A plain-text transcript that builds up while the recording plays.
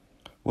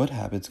What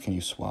habits can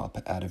you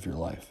swap out of your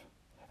life?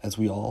 As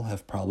we all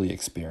have probably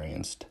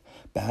experienced,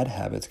 bad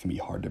habits can be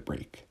hard to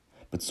break,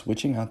 but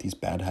switching out these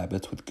bad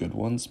habits with good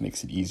ones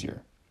makes it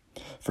easier.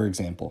 For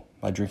example,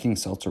 by drinking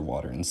seltzer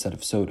water instead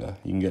of soda,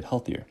 you can get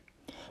healthier.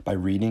 By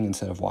reading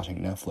instead of watching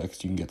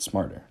Netflix, you can get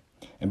smarter.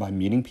 And by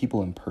meeting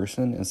people in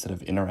person instead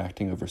of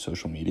interacting over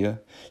social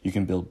media, you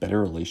can build better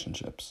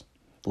relationships.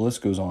 The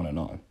list goes on and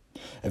on.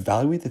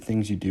 Evaluate the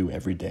things you do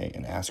every day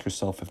and ask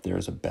yourself if there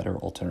is a better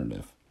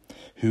alternative.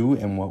 Who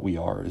and what we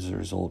are is a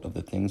result of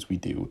the things we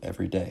do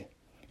every day.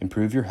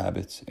 Improve your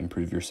habits,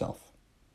 improve yourself.